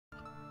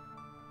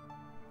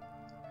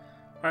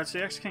Alright, so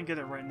you actually can't get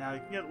it right now. You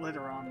can get it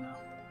later on, though.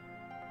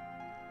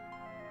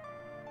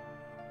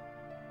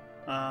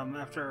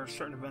 After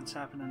certain events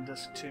happen in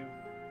Disc 2.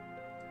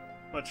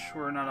 Which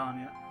we're not on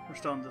yet. We're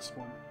still in Disc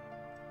 1.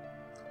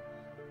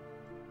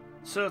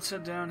 So let's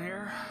head down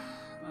here.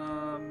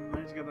 I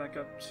need to go back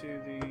up to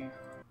the...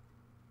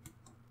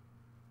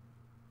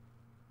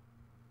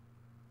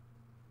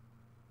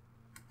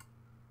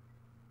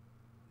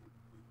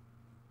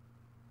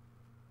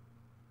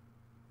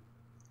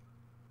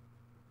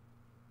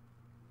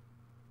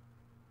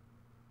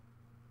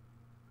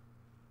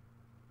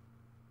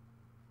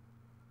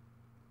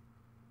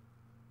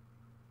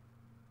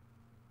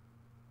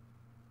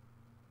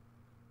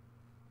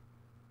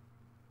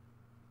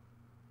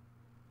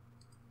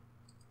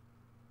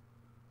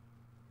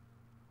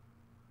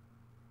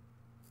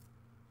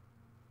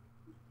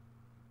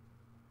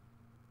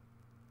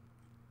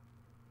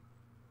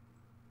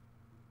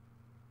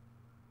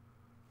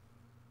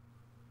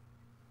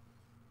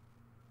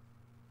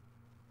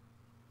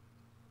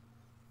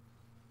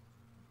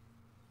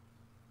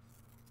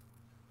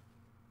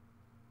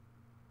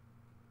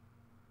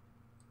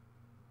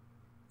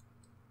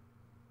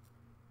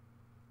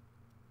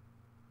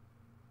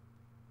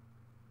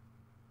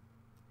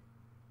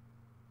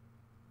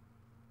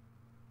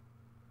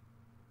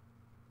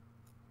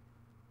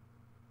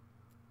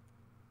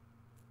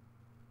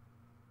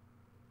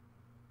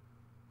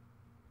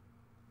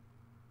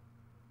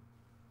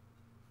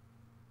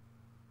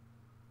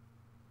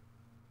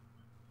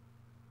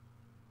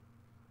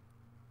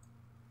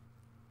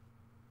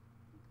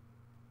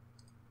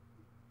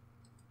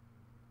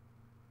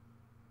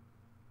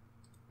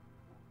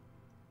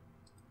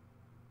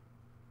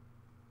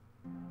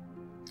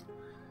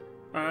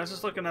 Alright, I was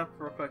just looking up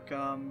real quick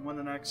when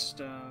the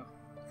next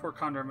Fort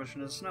Condor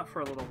mission is. Not for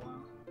a little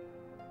while.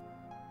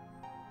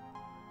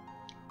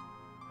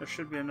 There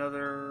should be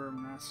another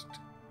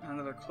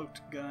cloaked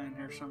guy in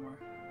here somewhere.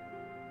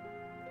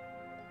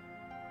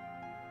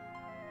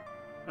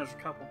 There's a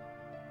couple.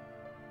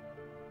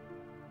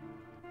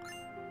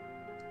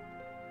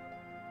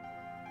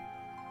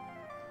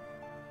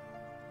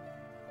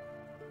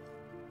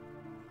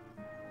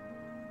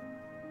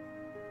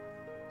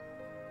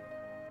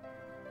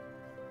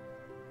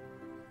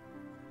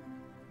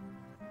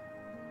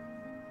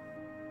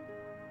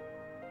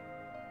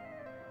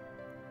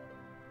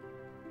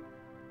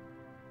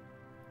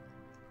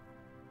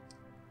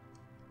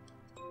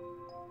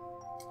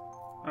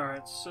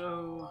 Alright,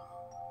 so...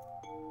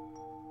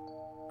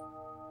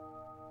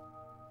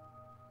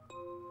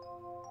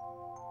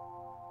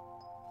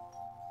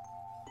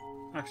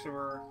 Actually,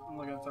 I'm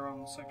looking at the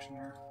wrong section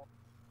here.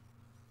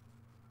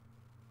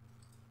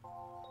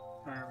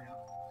 There we go.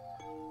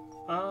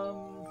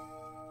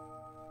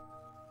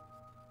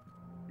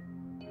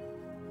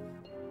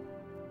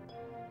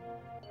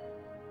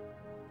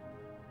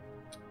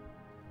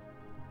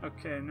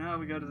 Okay, now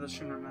we go to the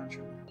Shinra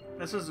Mansion.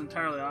 This is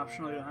entirely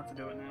optional, you don't have to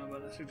do it now,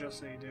 but I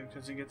suggest that you do,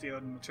 because you get the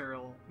Odin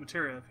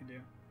Materia if you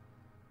do.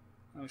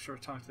 I'll be sure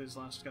to talk to these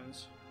last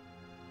guys.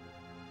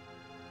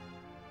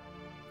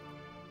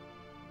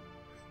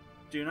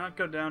 Do not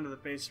go down to the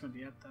basement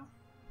yet, though.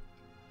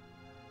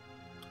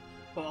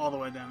 Well, all the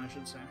way down, I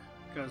should say,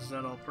 because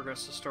that'll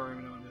progress the story.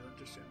 We don't want to do that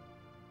just yet.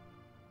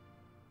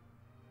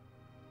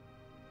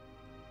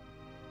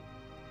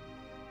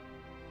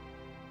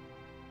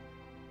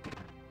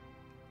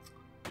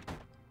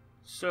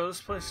 So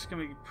this place is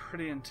going to be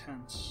pretty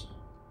intense.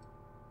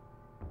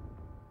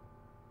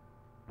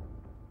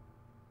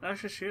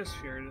 Actually, she is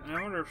feared.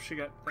 I wonder if she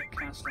got that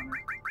cast on her.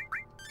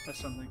 That's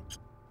something.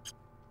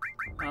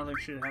 I don't think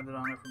she had it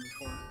on her from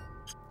before.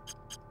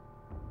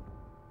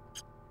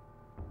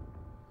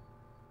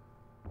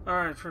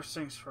 Alright, first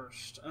things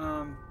first.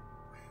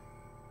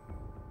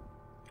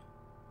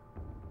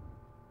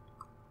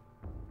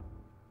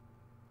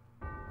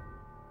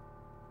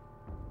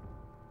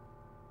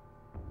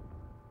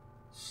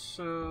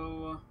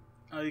 So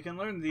you can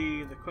learn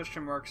the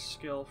question mark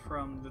skill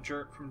from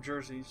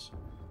jerseys.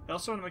 You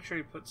also want to make sure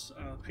you put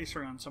a piece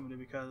ring on somebody,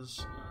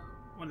 because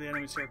one of the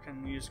enemies here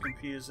can use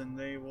confuse, and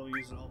they will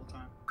use it all the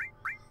time.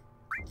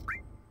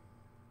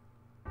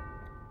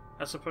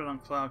 I also put it on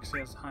Cloud because he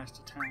has the highest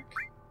attack.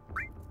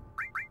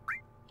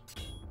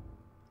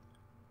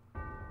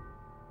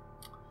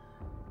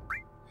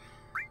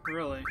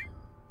 Really?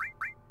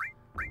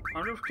 I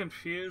wonder if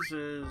confuse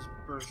is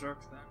berserk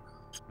then.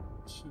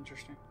 It's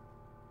interesting.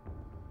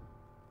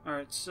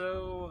 Alright,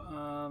 so,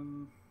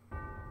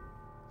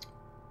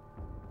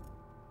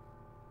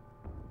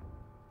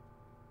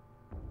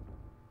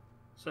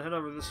 so head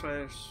over this way.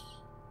 There's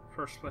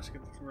first place to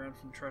get the red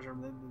from treasure.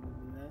 Blah, blah, blah,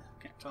 blah.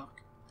 Can't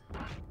talk.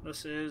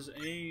 This is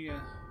a,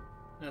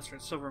 that's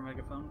right, silver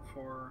megaphone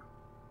for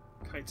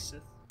Kite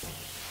Sith.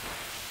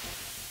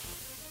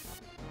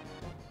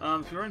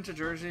 If you're into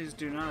jerseys,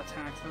 do not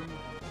attack them.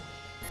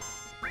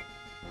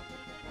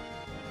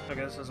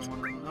 Okay, this isn't one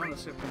of them. I want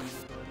to see if we can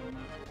manipulate him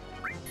now.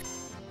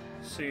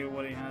 See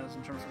what he has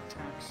in terms of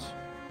attacks.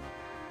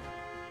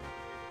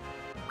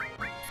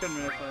 Couldn't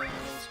manipulate him.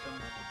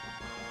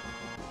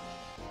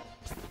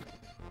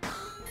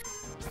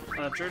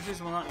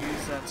 Jerseys will not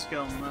use that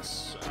skill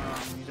unless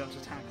you don't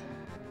attack them.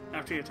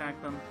 After you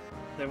attack them,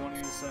 they won't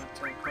use that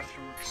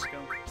question mark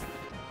skill.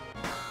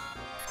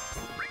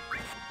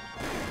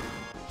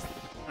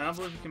 I don't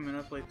believe you can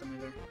manipulate them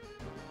either.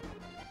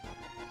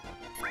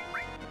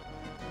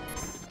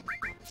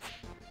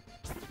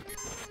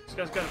 This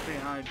guy's got a pretty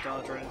high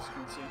dodge rate, as you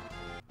can see.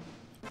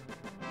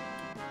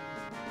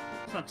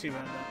 It's not too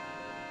bad though.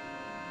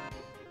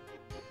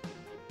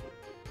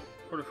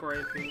 44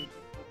 AP.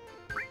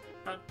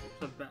 Not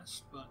the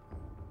best, but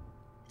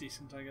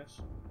decent, I guess.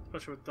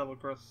 Especially with double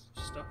growth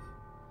stuff.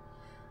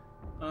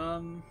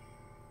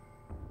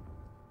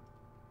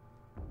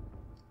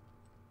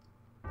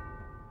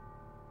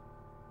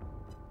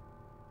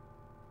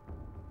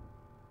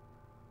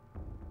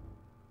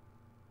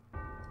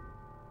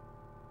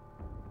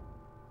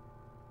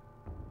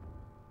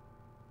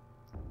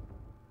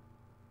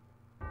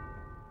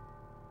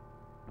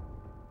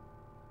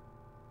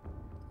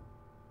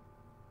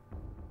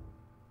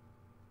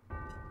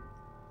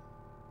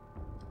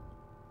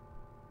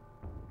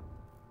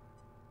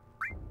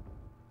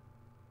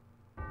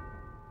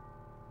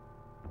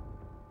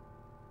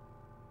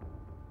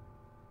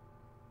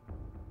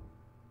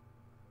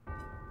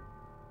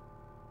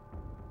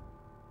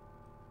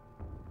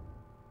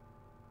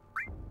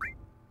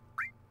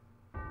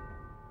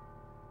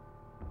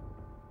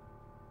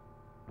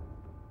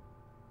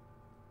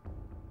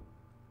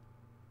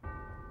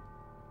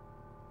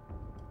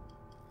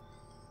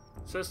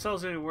 So this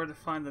tells you where to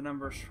find the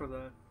numbers for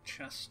the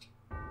chest.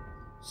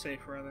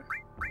 Safe, rather.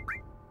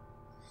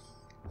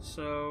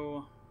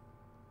 So...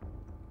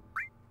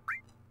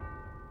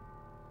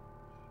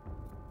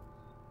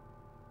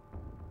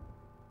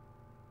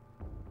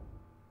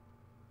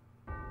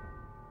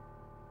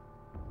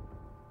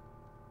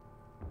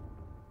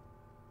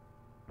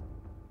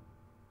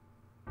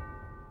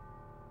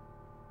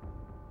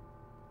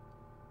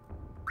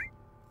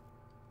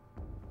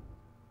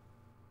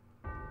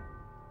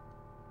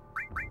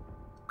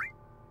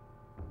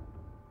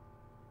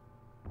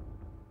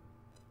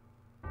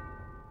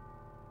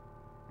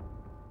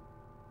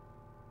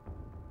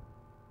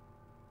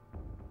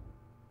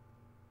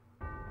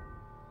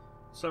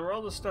 So where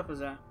all this stuff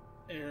is at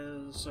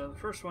is the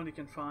first one you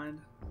can find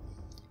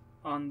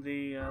on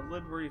the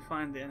lid where you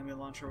find the enemy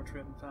launcher, which we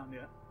haven't found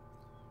yet.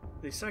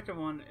 The second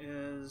one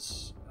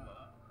is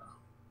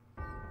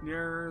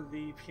near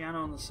the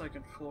piano on the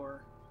second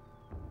floor.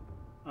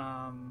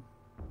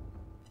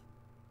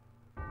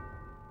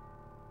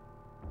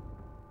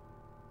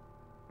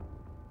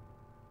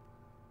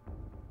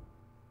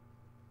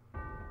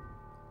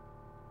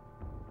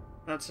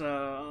 That's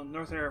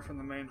north area from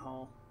the main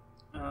hall.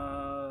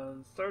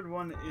 Third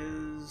one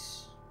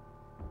is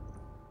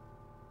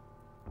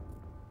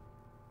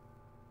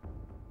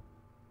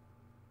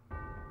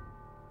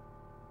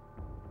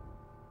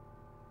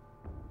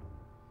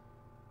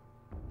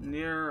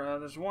near,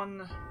 there's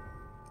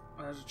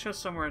a chest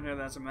somewhere in here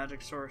that's a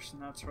magic source,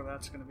 and that's where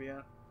that's going to be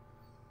at.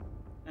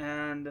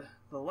 And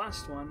the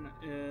last one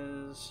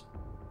is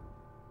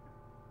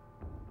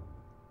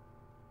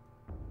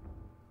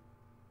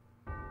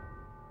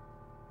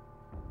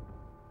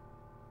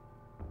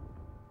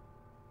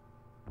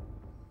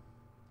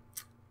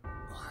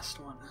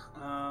one.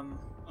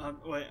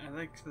 Wait, I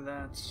think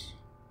that's...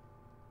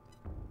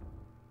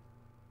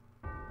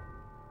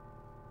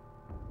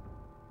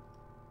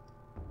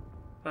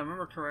 If I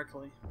remember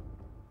correctly,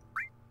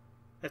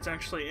 it's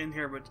actually in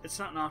here, but it's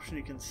not an option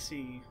you can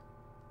see.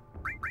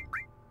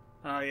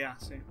 Yeah,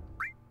 see.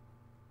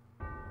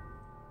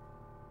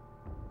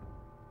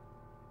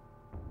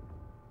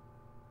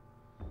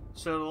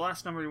 So the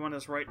last number you want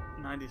is right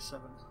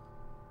 97.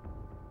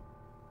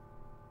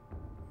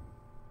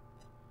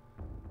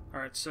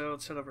 Alright, so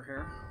let's head over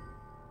here.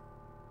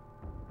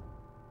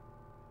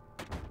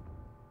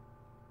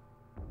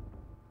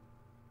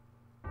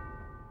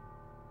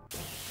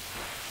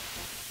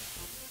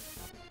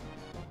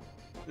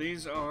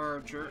 These are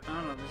I don't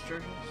know, these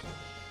jerseys?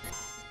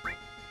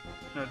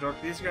 No,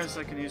 Dork, these guys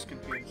I can use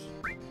confuse.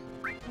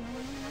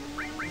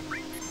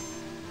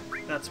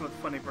 That's what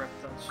Funny Breath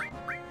does.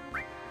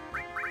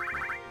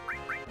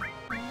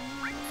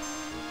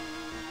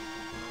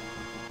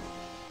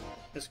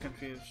 Is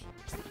confuse.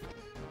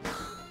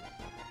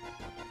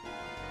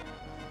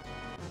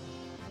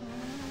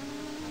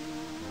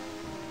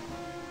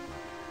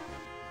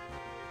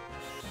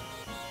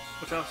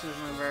 Which also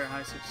has a very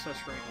high success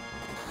rate.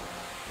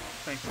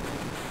 Thank you.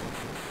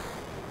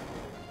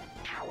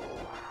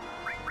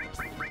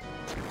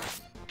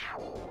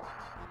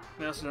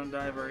 They also don't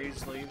die very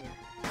easily either.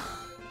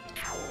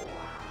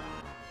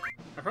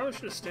 I probably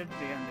should have stayed at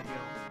the end to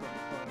heal, but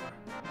whatever.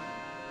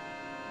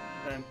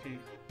 The MP.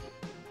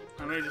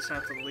 I may just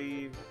have to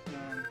leave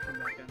and come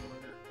back in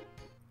later.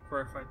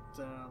 Before I fight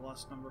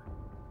lost number.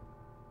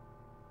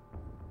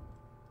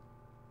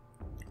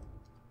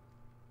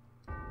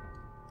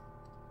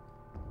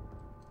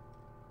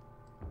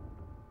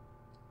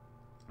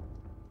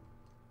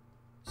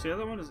 So the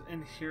other one is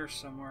in here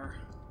somewhere.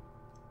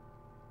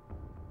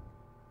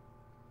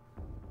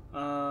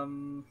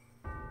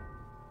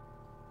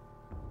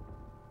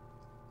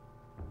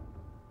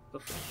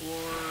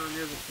 floor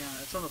near the piano.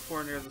 It's on the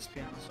floor near this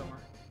piano somewhere.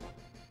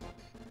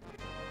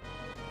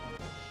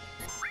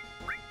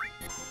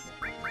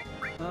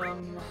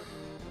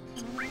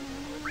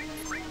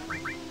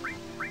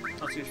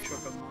 Let's use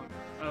Choco mode.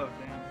 Oh,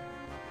 damn.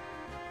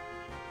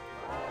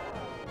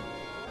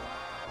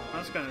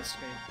 That's gonna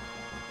escape.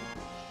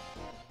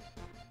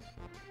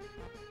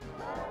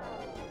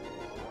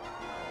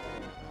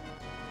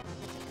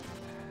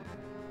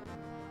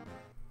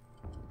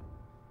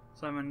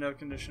 So I'm in no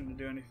condition to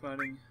do any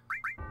fighting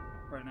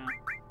right now.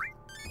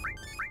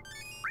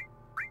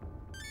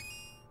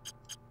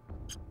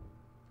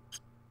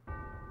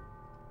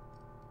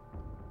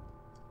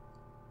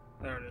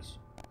 There it is.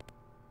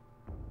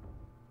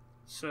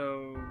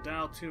 So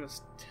dial 2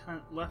 is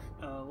 10, left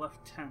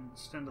 10,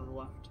 stand to the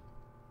left.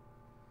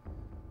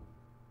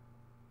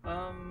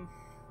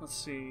 Let's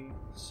see.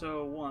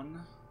 So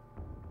 1.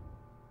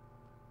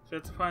 So you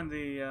have to find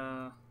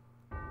the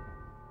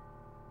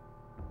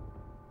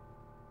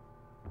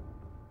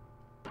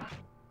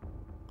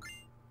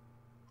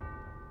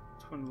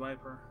Twin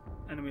Viper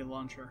enemy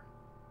launcher.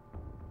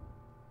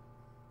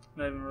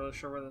 Not even really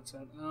sure where that's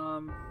at.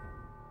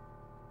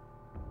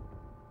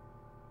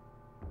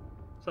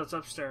 So it's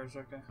upstairs,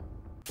 okay.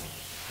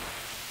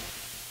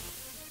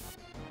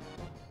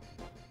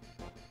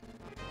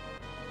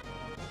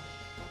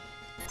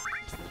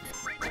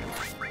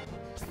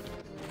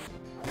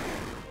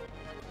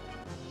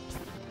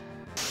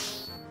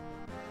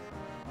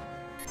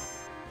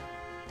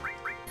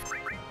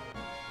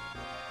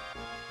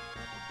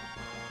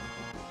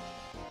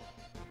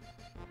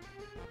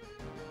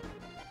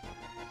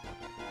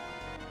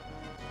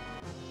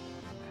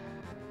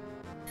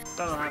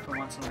 That'll happen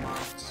once in a while.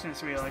 It seems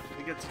to be like if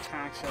he gets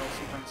attacked, he'll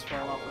sometimes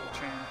fall off of the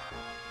chain.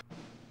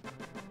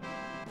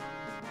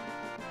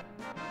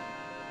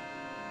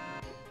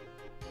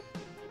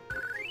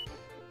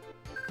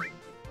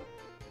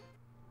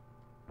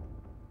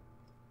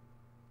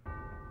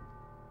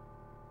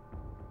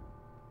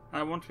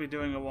 I won't be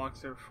doing a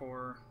walkthrough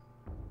for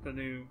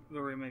the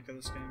remake of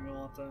this game.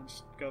 You'll have to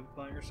just go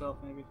buy it yourself,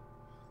 maybe.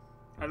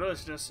 I'd really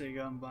suggest that you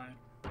go and buy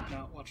it,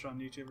 not watch it on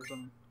YouTube or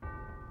something.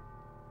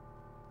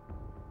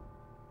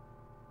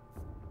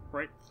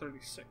 Right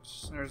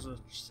 36. There's a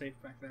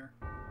safe back there.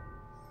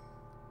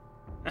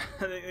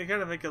 They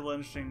kind of make it a little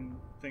interesting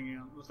thing, you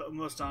know, with the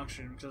most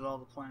oxygen because of all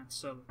the plants.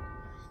 So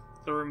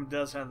the room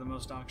does have the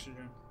most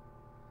oxygen.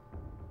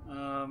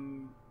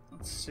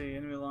 Let's see,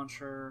 enemy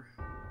launcher.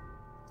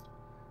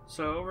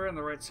 So over in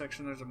the right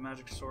section, there's a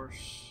magic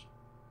source.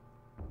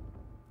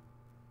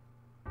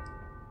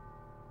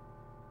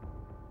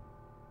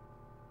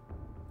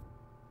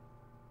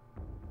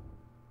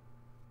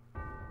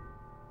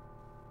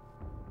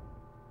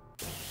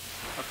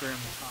 Up there in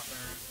the top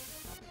area.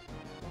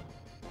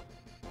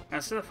 Now,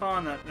 instead of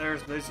following that,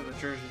 these are the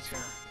jerseys here.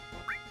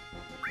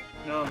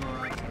 No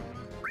mirage.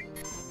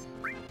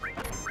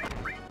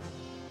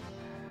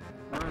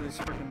 Where are these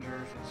freaking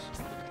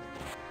jerseys?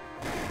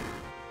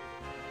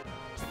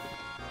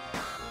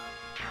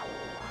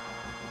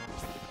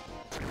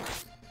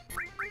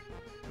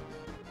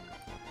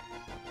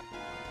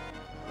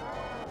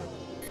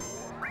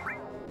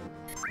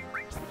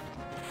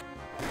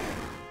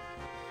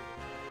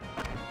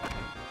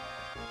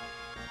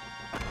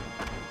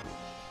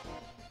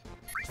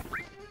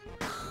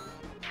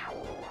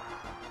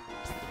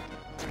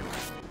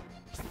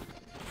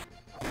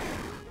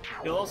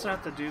 You'll also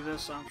have to do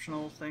this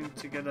optional thing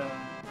to get a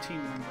team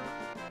member,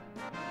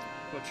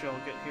 which you'll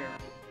get here.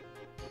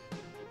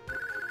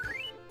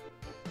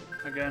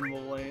 Again,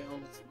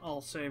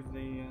 I'll save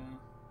the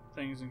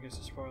things in case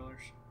of spoilers.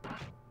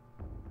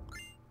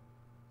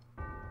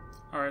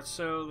 Alright,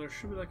 so there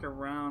should be like a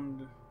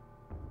round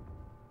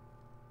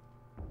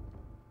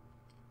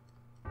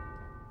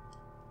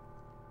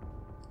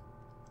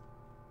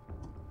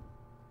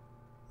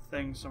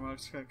thing somewhere.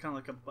 It's kind of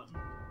like a button.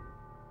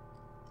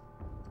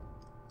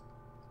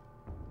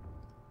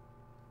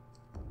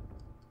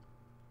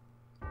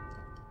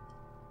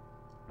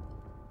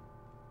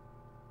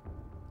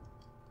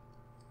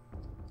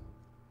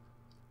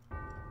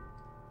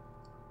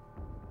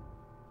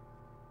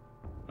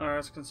 Alright,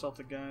 let's consult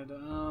the guide.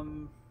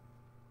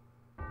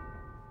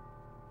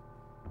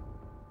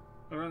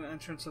 Around the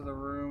entrance of the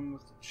room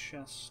with the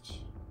chest.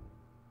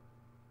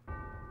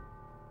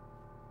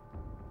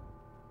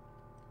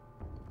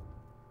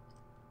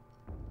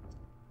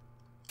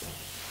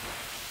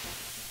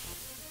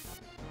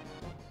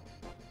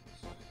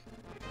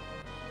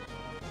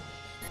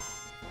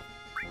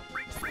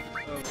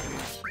 Oh,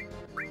 jeez.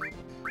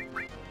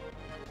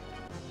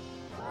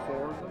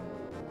 4 of them?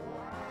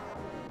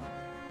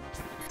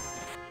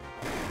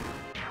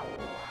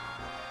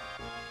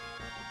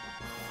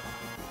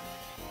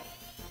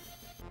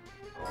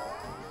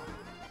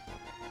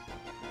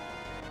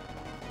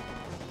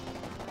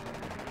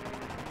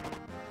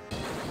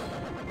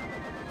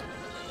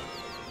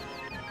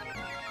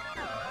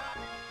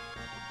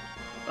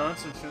 Oh,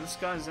 that's interesting. This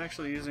guy's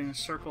actually using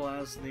circle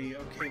as the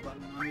OK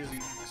button. I'm using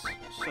X.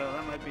 So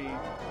that might be...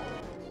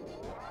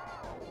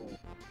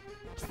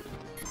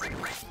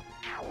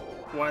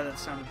 why that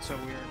sounded so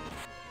weird.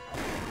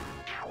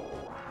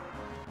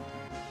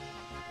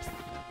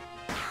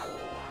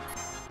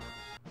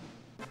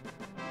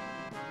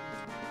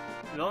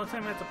 The only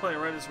time you have to play it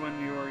right is when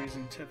you are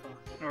using Tifa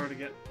in order to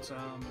get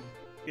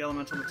the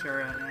elemental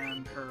materia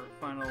and her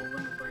final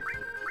limit break,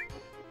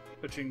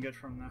 which you can get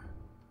from there.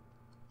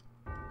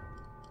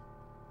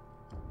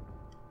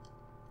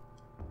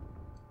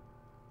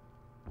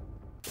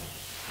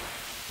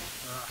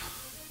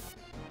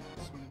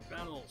 So many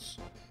battles.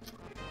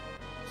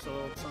 So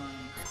little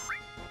time.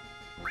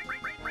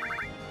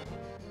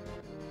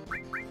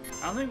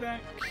 I don't think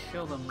that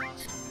killed him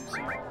last time,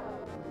 so.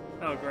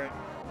 Oh, great.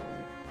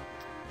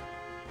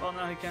 Well,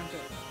 no, he can't do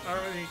it.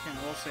 Or maybe he can,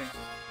 we'll see.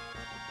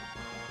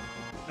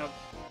 Nope,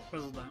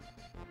 fizzled out.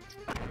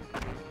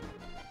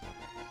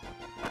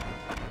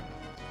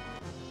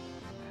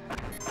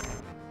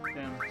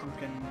 Damn,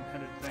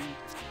 pumpkin-headed thing.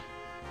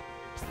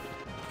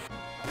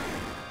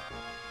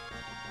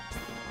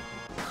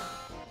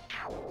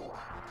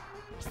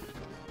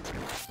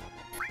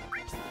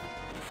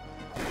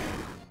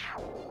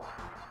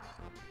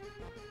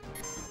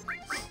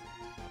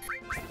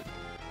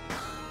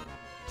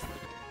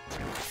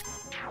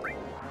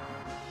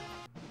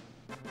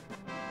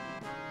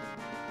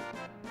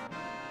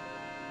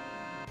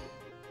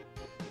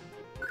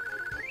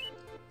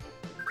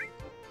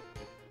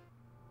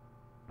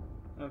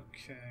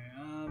 Okay,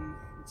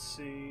 let's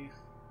see.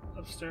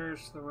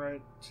 Upstairs to the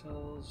right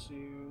tells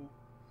you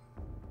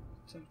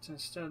to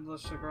instead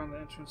let's look around the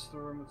entrance to the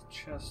room with the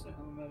chest, the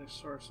helmetic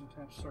source, and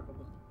tap circle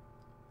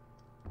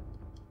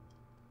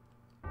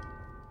button.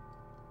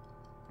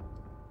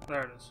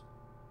 There it is.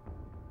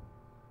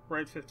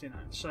 Right 59.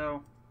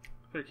 So,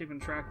 if you're keeping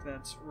track,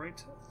 that's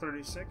right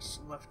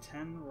 36, left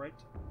 10, right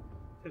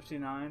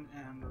 59,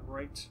 and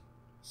right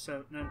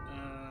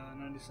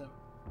 97.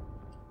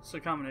 It's a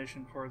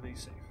combination for the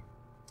save.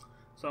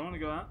 So I'm going to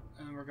go out,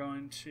 and we're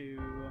going to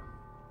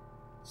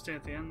stay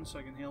at the end so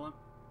I can heal up.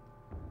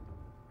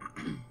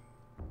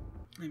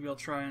 Maybe I'll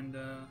try and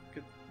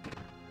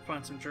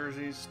find some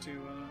jerseys to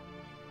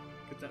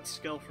get that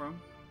skill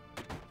from.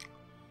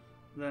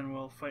 Then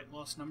we'll fight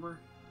Lost Number,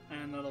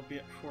 and that'll be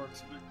it for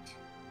tonight.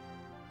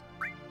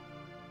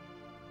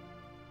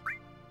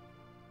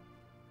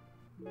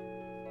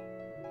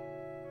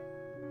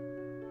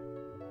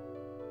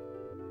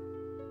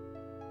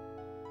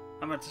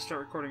 I meant to start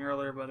recording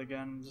earlier, but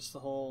again, just the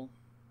whole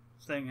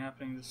thing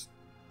happening,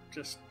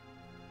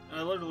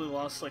 I literally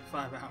lost like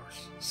 5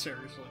 hours,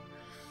 seriously,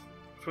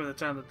 for the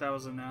time that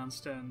was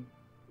announced, and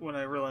when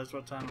I realized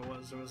what time it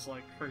was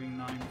like freaking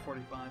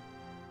 9:45.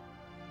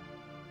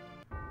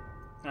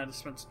 I just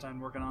spent some time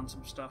working on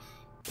some stuff.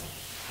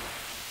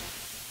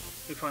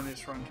 We finally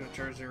just run to a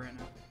jersey right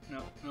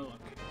now. No luck.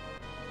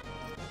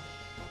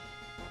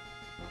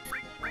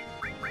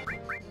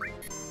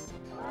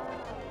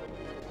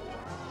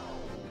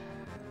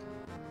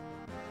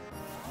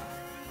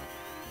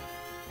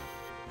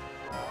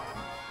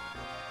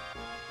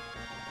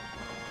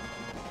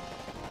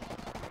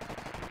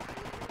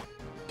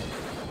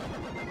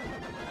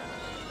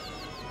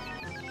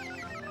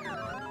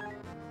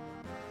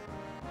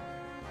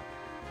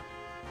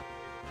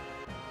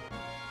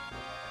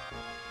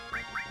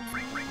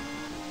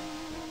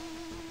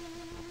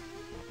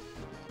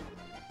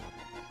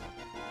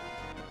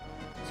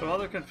 So while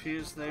they're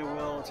confused, they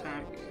will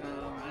attack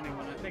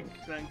anyone. I think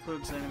that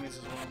includes enemies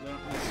as well. They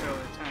don't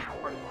necessarily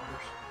attack party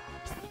members,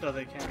 though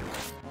they can.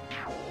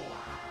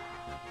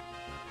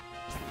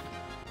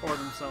 Or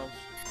themselves,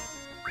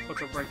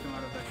 which will break them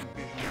out of their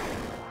confusion.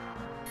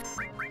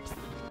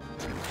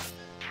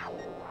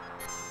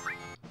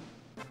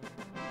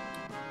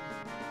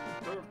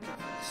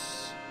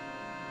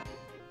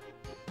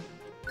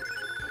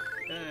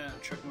 Yeah,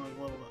 Choco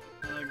leveled up.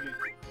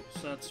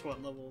 So that's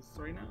what, level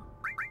 3 now?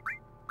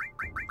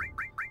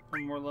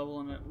 One more level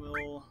and it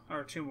will,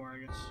 or 2 more I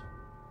guess.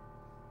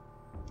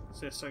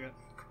 So I still got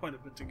quite a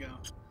bit to go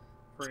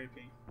for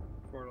AP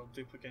before it'll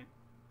duplicate.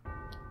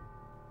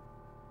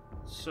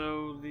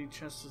 So the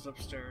chest is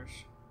upstairs.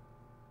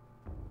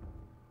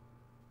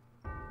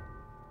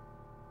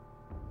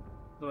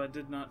 Though I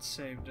did not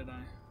save, did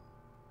I?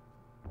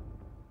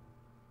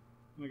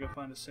 Let me go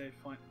find a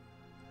save point.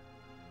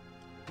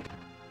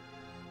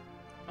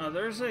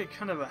 There's a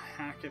kind of a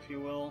hack, if you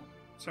will.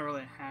 It's not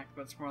really a hack,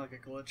 but it's more like a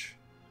glitch.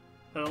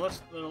 That'll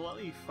let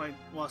you fight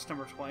Lost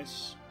Number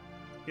twice.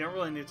 You don't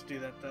really need to do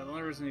that, though. The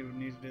only reason you would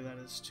need to do that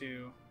is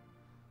to,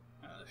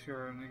 if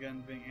you're,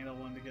 again, being anal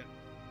one to get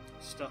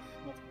stuff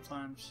multiple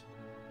times.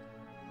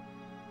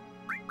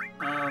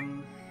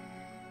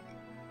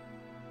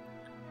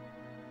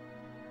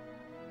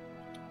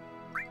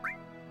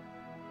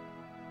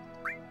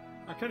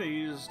 I could have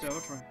used,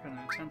 which one can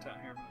I tent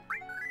out here, but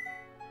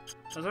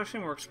that was actually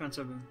more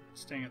expensive than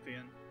staying at the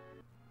inn.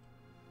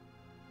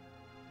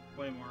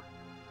 Way more.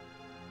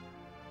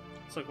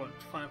 It's like, what,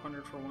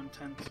 500 for 1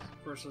 tent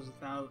versus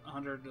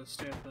 100 to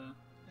stay at the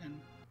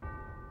inn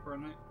for a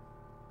night.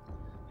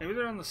 Maybe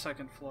they're on the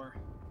 2nd floor.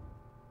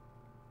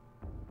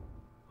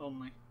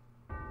 Only.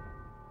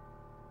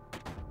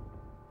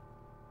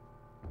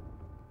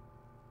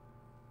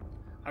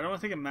 I don't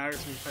think it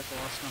matters if you fight the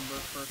last number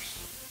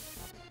first.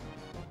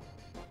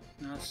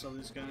 Nah, still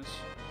these guys.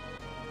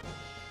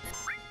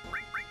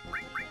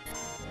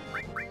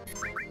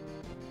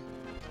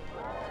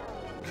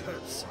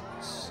 Good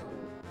sauce.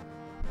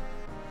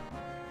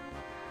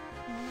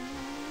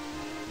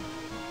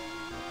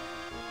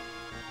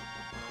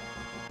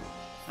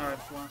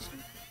 Alright, the last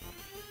one.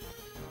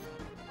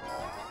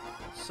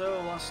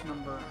 So, last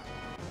number.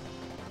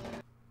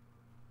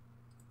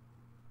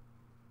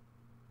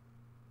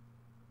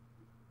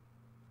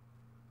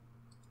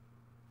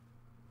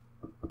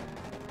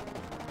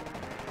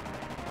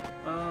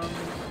 Um,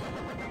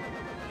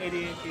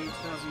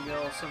 8,000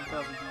 gil,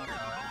 7,000 health.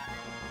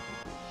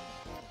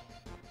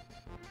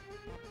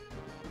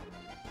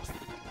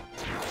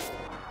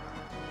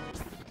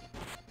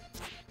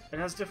 It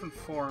has different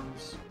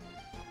forms.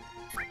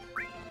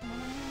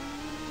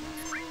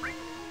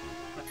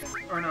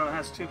 Or no, it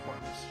has two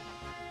forms.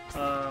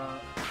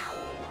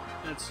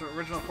 Its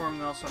original form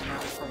and also a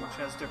magic form, which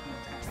has different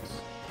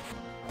attacks.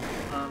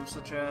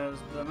 Such as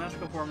the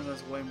magical form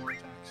has way more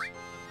attacks.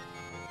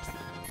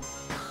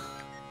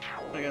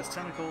 I guess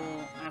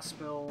Tentacle,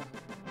 Aspel,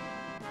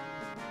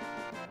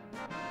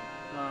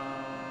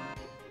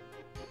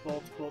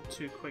 Bolt, Bolt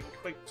 2,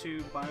 Quick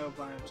 2, Bio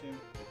 2.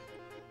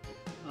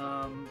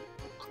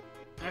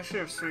 Actually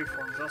there's 3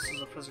 forms, also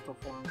is a physical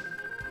form.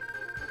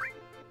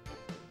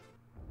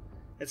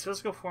 Its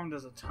physical form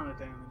does a ton of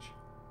damage.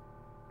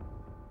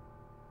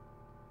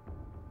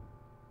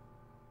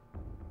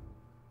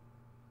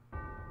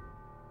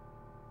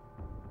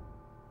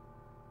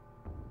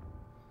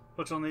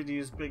 Which I'll need to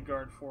use Big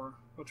Guard for,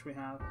 which we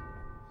have.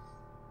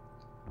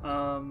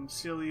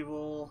 Seal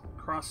Evil,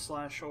 Cross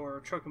Slash, or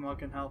Choco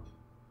can help.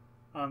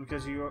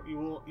 Because you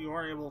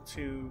are able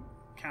to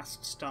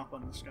cast Stop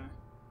on this guy.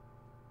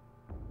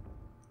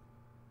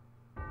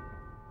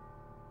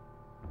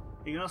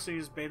 You can also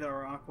use Beta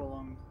or Aqua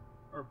Lung,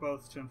 or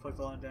both, to inflict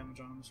a lot of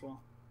damage on him as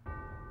well.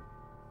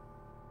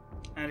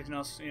 And you can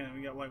also,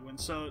 you get White Wind.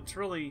 So it's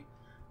really,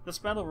 this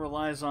battle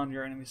relies on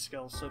your enemy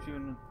skills. So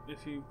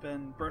if you've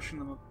been brushing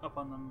them up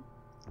on them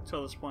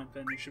till this point,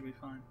 then you should be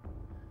fine.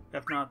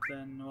 If not,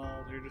 then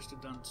well, you're just a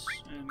dunce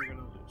and you're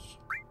gonna lose.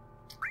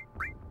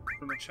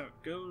 Pretty much how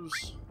it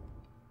goes.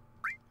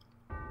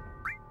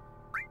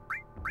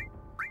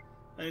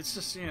 It's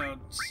just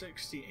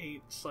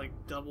 68. It's like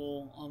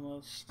double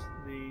almost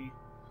the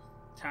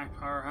attack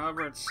power.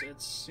 However,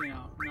 it's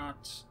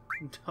not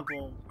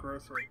double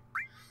growth rate,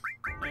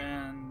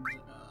 and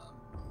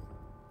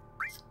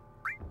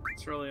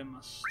it's really a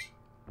must.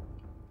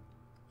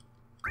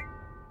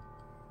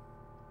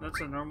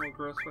 That's a normal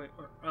growth rate.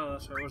 Oh,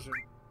 that's our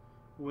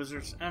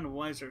wizards and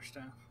wiser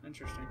staff.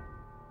 Interesting.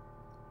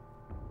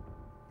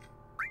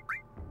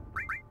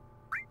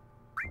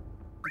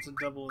 It's a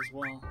double as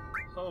well.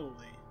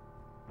 Holy.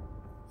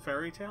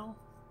 Fairy Tale?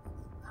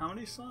 How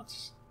many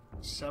slots?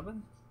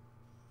 7?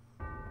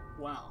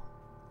 Wow.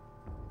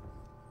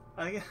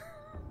 I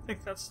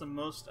think that's the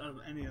most out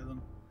of any of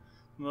them.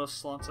 Most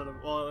slots out of...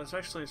 Well, there's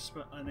actually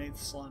an 8th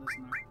slot,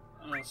 isn't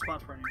there?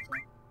 Spot for an 8th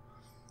one.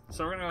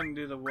 So we're going to go ahead and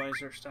do the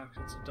Wiser staff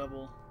because it's a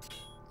double.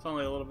 It's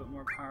only a little bit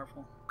more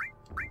powerful.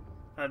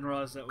 I didn't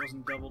realize that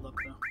wasn't doubled up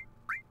though.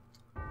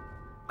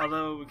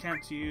 Although we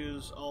can't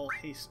use all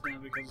haste now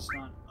because it's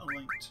not a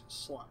linked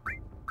slot.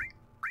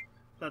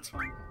 That's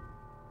fine.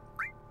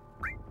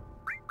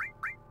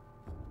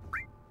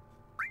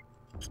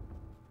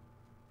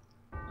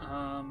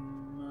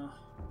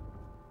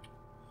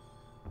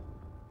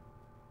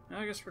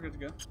 I guess we're good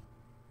to go.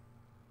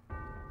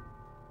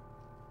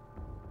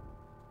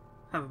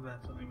 Have a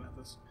bad feeling about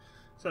this.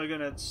 So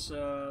again, it's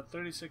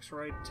 36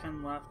 right,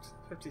 10 left,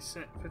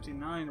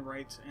 59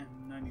 right,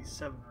 and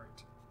 97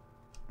 right.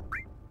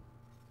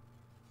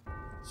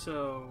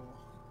 So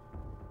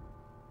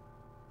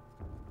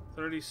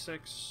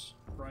 36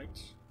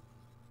 right,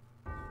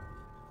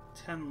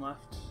 10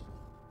 left,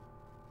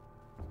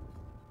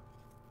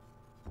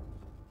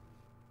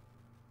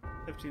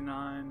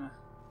 59,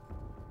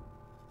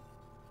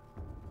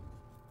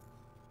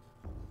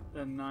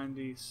 then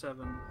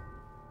 97.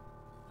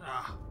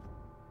 Ah.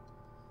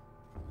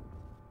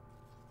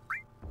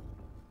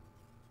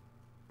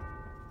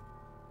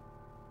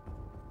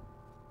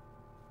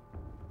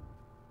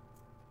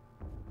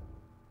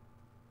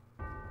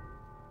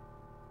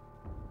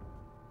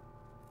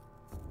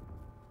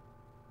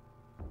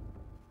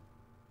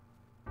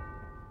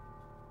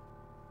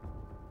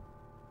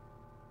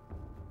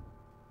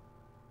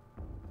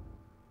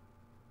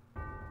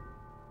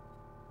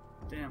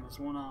 Damn, it's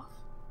one off.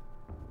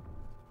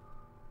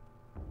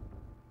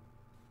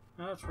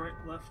 No, it's right,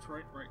 left,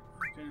 right, right.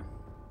 Okay.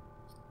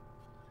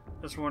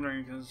 Just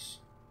wondering because...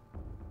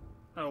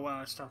 Oh wow,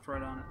 I stopped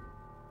right on it.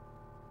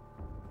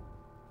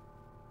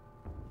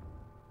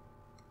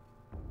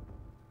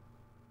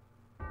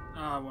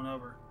 Ah, I went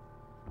over.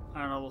 I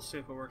don't know, we'll see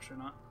if it works or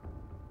not.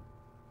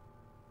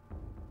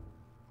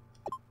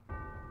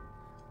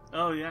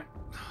 Oh yeah.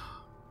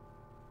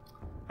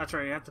 That's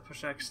right, you have to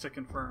push X to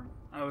confirm.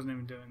 I wasn't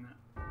even doing that.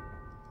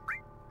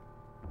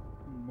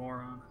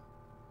 Moron.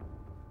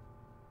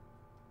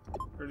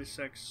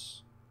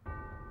 36,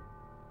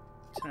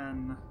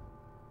 10,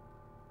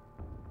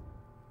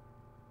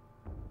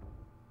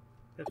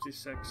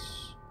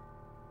 56.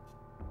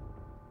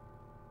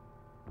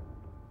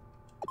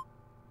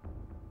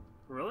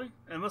 Really?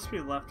 It must be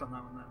left on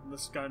that one then.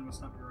 This guide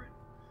must not be right.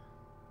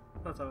 I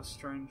thought that was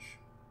strange.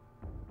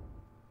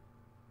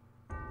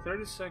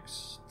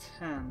 36,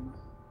 10,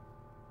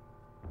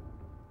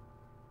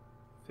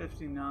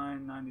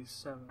 59,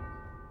 97.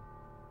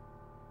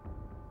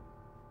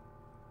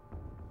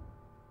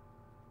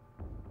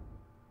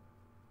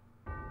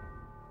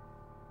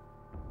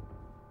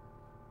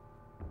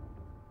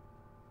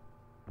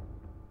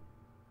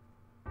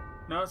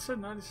 No, it said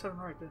 97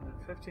 right, didn't it?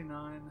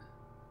 59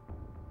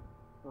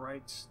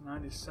 right,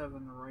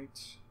 97 right.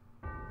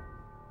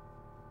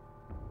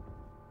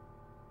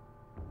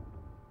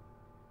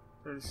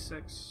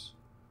 $36.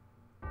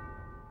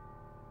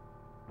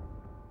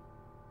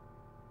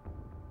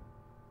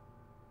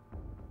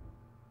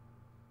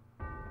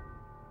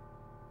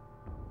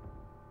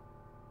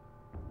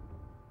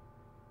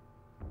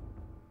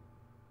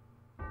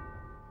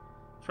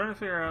 Trying to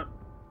figure out.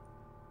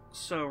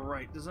 So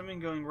right, does that mean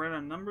going right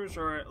on numbers,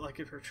 or like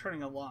if you're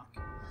turning a lock?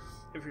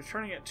 If you're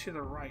turning it to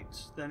the right,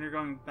 then you're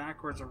going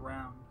backwards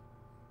around.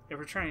 If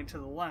you're turning it to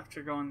the left,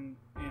 you're going,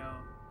 you know,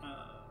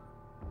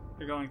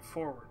 you're going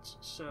forwards.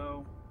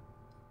 So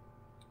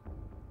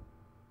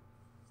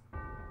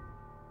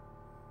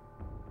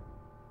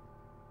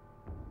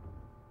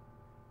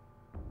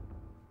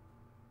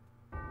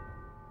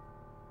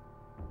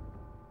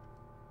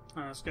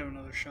alright, let's give it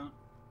another shot.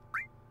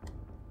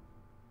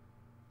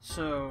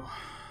 So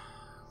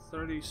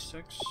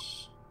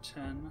 36,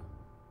 10,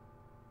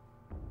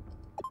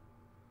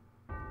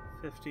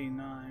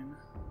 59.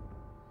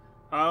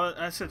 Oh,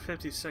 I said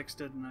 56,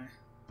 didn't I?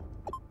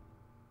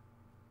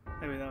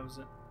 Maybe that was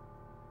it.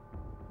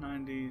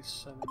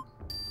 97.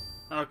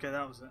 Okay,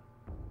 that was it.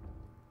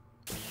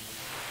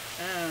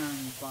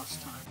 And boss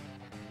time.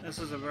 This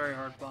is a very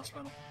hard boss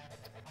battle.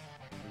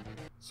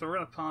 So we're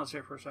going to pause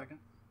here for a second.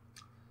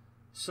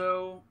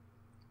 So,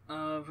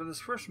 for this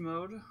first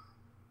mode,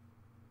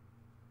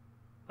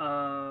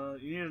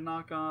 you need to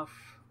knock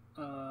off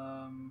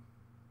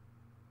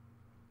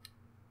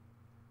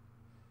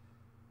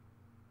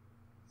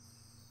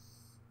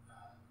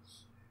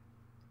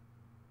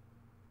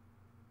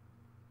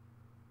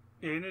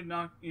yeah, you need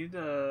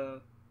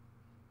to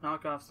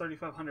knock off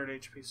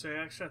 3,500 HP, so you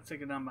actually have to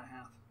take it down by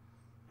half.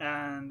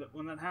 And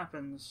when that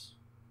happens,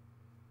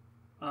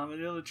 it'll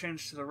either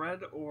change to the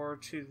red or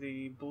to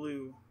the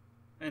blue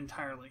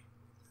entirely.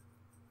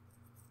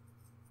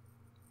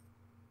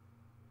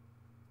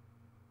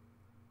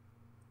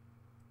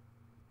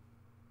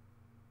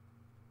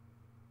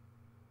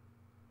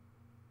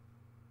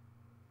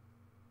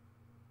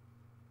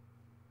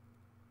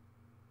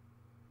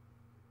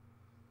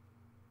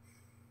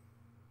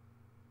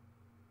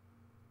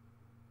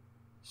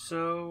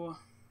 So,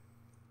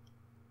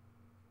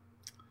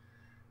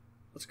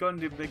 let's go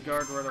ahead and do Big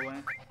Guard right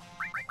away.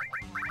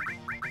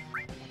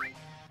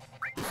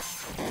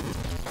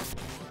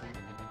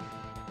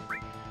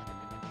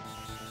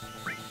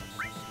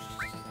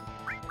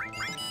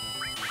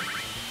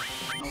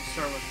 I'll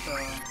start with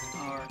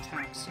our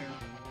attacks here.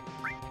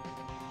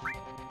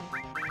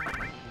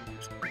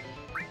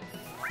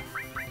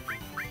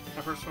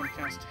 I first want to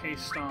cast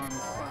Haste on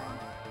Fire.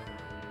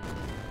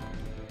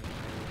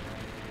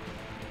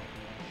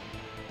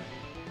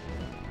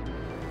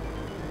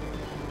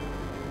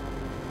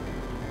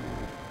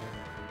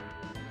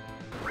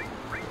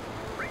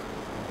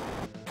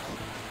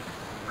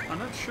 I'm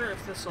not sure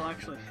if this will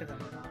actually hit him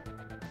or not.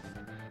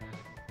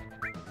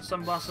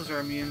 Some bosses are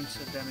immune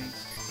to Demi,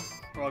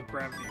 well,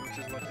 gravity, which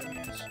is what Demi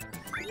is.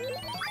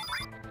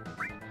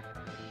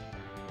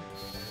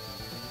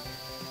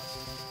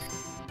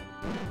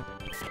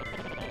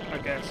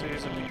 Okay, so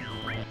he's immune.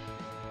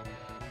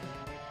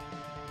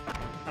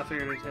 I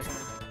figured he'd hit him.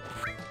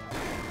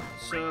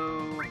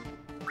 So,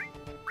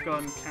 go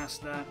ahead and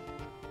cast that.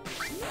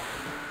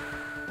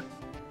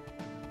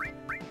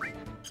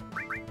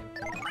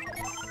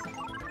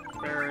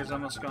 Barrier's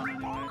almost gone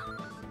anyway.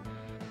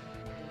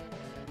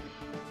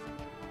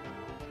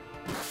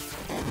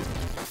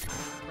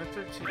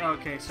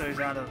 Okay, so he's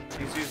out of.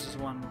 He's used his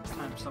one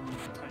time summon the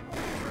Titan.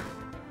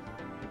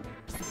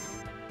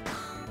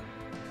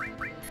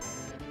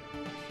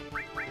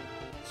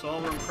 So all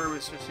we're in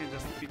purpose just need to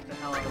beat the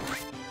hell out of him.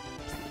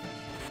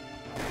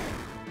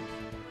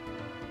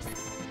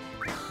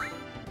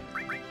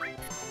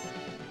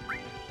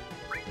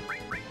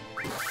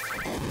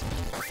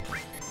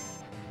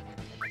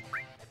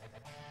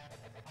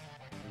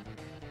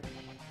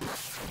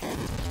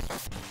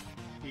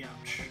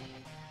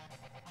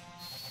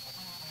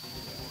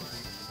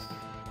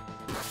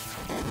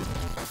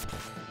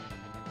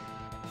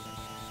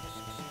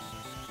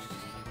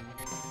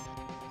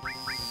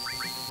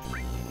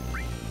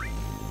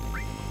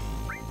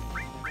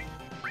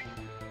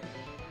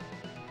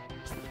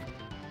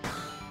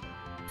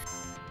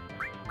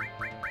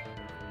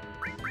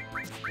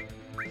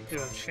 Do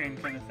a chain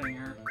kind of thing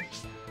here.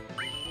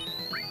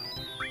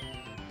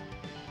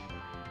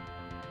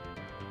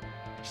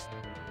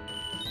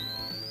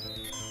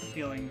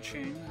 healing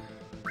chain.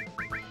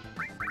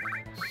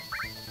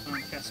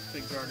 Cast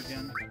Big Guard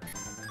again.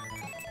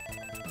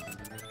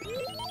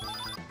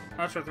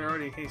 That's right, they're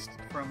already hasted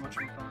from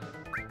whatchamacallit.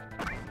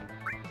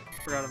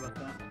 Forgot about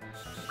that.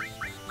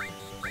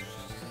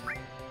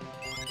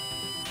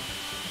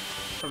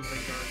 From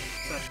Big Guard.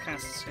 So that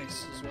casts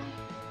haste as well.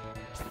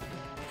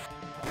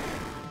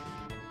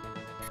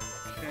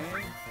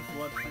 Okay,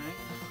 Blood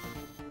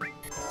Fang.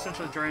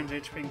 Essentially drains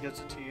HP and gives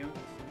it to you.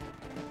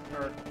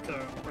 Or to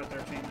Red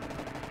 13.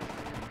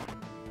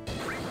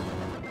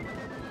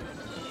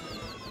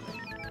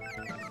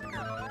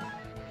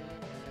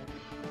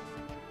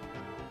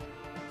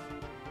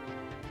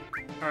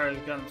 Alright,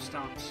 we've got him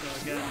stopped, so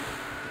again,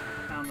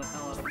 pound the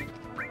hell out of him.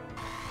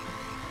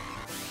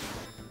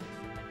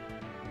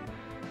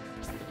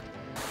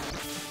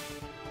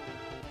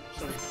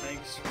 So he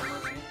begs for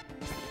mercy.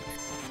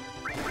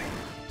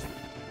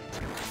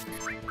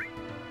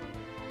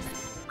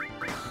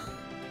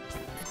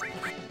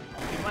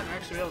 You might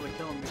actually be able to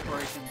kill him before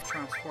he can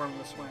transform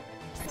this way.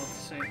 We'll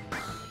see.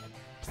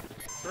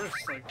 First,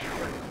 like,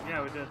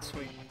 yeah, we did,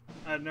 sweet.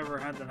 I've never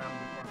had that happen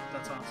before.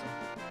 That's awesome.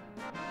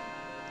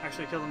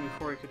 Actually killed him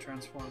before he could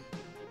transform.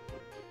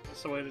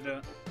 That's the way to do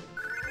it.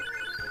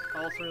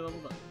 All three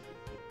leveled up.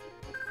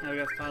 Now we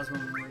got the Plasma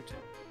Memory too.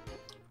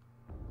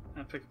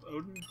 And pick up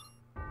Odin.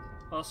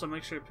 Also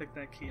make sure you pick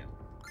that key up.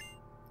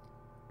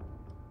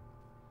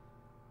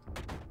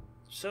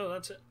 So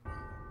that's it.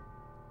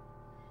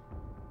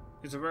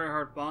 He's a very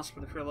hard boss,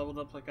 but if you're leveled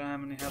up like I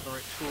am and you have the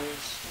right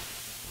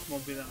tools, it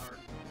won't be that hard.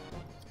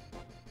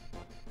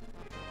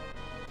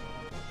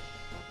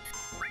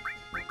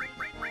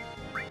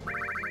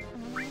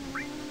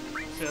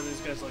 Yeah,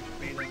 these guys like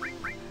beta.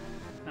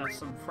 Have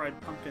some fried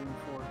pumpkin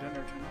for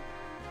dinner tonight.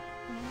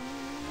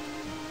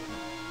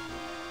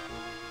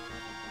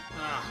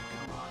 Ah,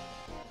 come on.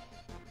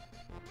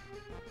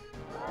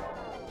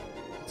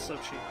 It's so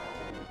cheap.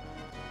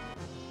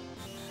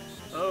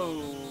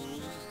 Oh,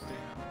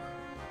 damn.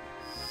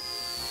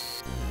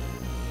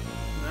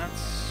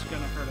 That's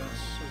gonna hurt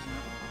us, isn't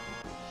it?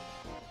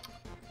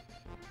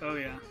 Oh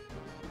yeah.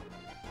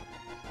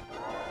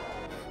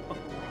 Oh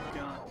my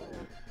god.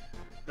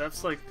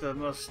 That's like the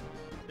most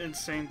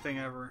insane thing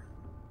ever.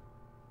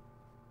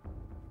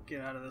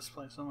 Get out of this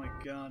place, oh my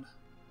god.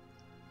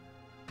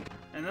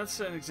 And that's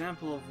an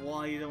example of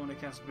why you don't want to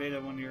cast beta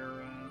when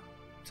you're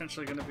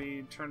potentially going to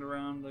be turned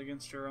around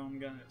against your own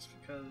guys,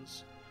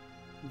 because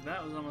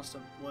that was almost a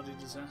bloody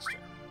disaster.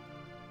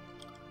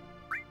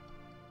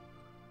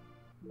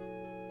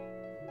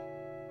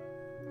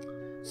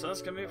 So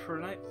that's going to be it for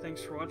tonight.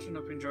 Thanks for watching,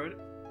 hope you enjoyed it.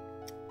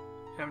 If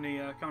you have any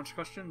comments or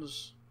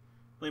questions,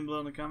 leave them below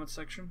in the comments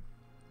section.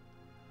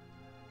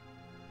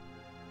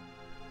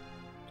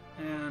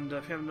 And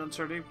if you haven't done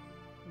so already,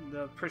 I'd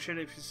appreciate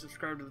it if you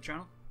subscribe to the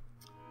channel.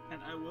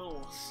 And I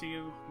will see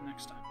you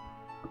next time.